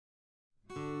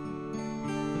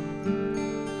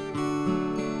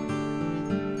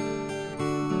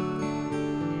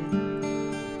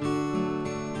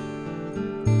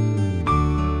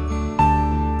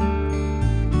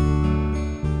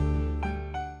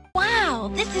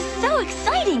this is so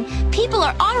exciting. People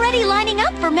are already lining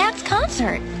up for Matt's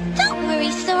concert. Don't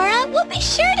worry, Sora. We'll be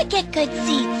sure to get good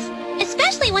seats.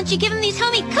 Especially once you give him these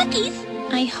homemade cookies.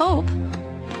 I hope.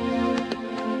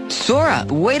 Sora,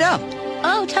 wait up!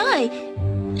 Oh, Tai.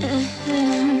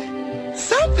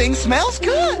 Something smells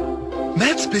good.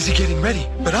 Matt's busy getting ready,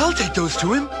 but I'll take those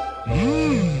to him.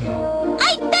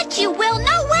 I bet you will.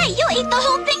 No way. You'll eat the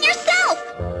whole thing yourself.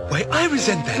 Why, I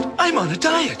resent that. I'm on a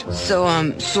diet.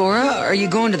 So, Sora, are you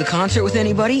going to the concert with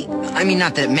anybody? I mean,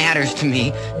 not that it matters to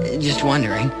me. Just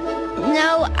wondering.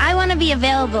 No, I want to be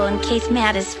available in case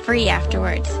Matt is free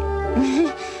afterwards.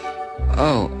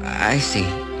 Oh, I see.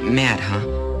 Mad, huh?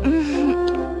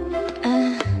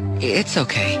 It's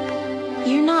okay.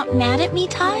 You're not mad at me,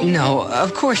 Tai? No,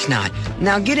 of course not.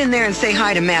 Now get in there and say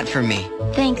hi to Matt for me.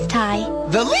 Thanks, Tai.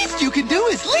 The least you can do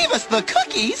is leave us the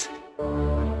cookies.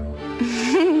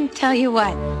 Tell you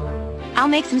what, I'll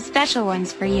make some special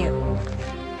ones for you.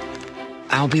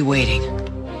 I'll be waiting.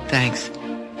 Thanks.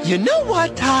 You know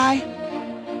what, Tai?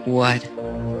 What?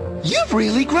 You've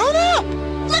really grown up.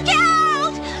 Look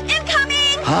out!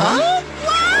 Incoming! Huh?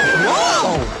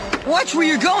 Whoa! Whoa! Watch where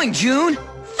you're going, June!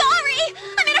 Sorry!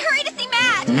 I'm in a hurry to see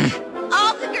Matt!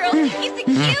 All the girls think he's the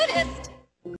cutest!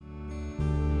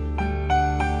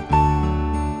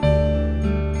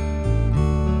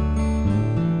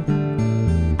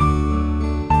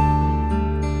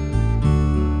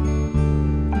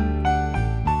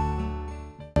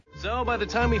 So, by the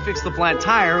time we fixed the flat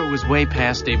tire, it was way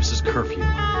past Davis's curfew.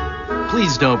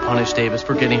 Please don't punish Davis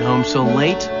for getting home so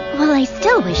late. Well, I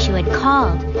still wish you had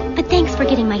called, but thanks for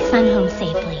getting my son home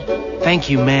safely. Thank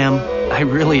you, ma'am. I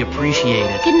really appreciate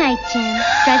it. Good night, Jim.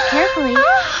 Drive carefully.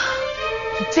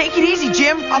 Take it easy,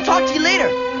 Jim. I'll talk to you later.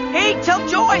 Hey, tell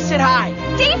Joe I said hi.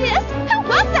 Davis, who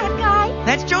was that guy?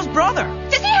 That's Joe's brother.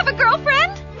 Does he have a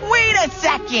girlfriend? Wait a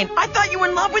second. I thought you were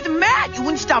in love with Matt. You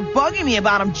wouldn't stop bugging me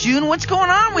about him, June. What's going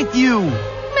on with you?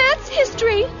 Matt's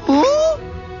history. Who?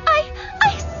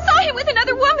 I saw him with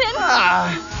another woman.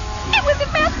 It was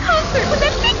at Matt's concert when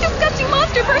that big disgusting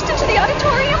monster burst into the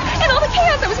auditorium, and all the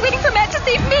chaos. I was waiting for Matt to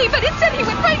save me, but instead he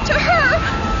went right to her,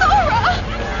 Sora.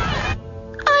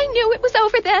 I knew it was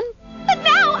over then, but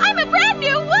now I'm a brand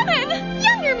new woman.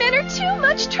 Younger men are too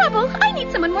much trouble. I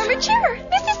need someone more mature.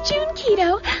 This is June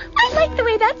Keto. I like the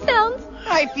way that sounds.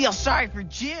 I feel sorry for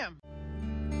Jim.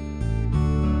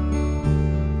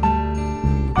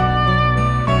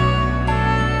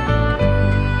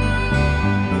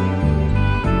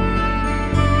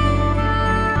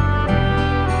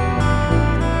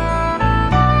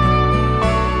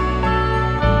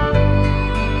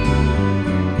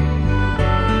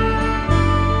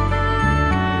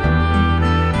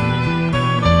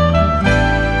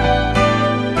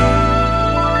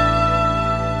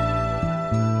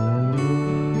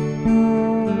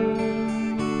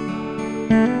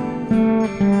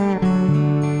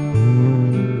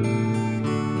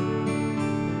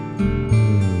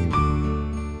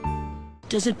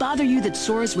 Does it bother you that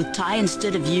Sora's with Tai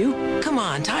instead of you? Come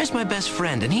on, Tai's my best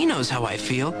friend, and he knows how I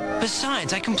feel.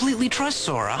 Besides, I completely trust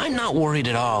Sora. I'm not worried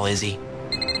at all, is he?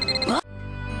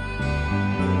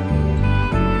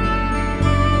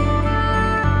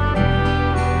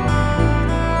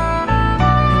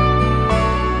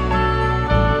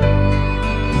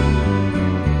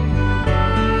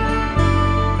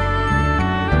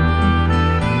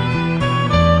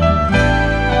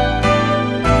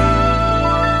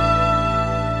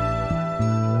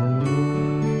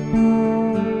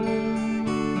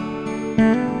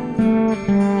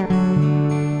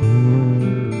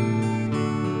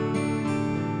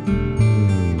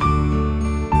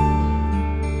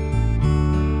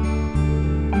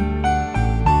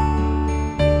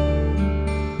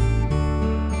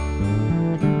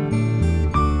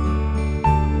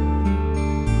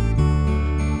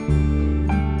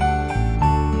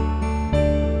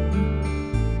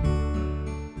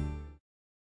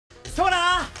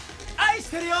 Sora! 愛し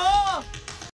てるよ!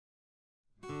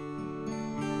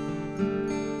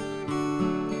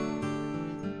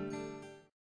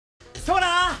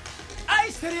 Sora!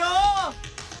 愛してるよ!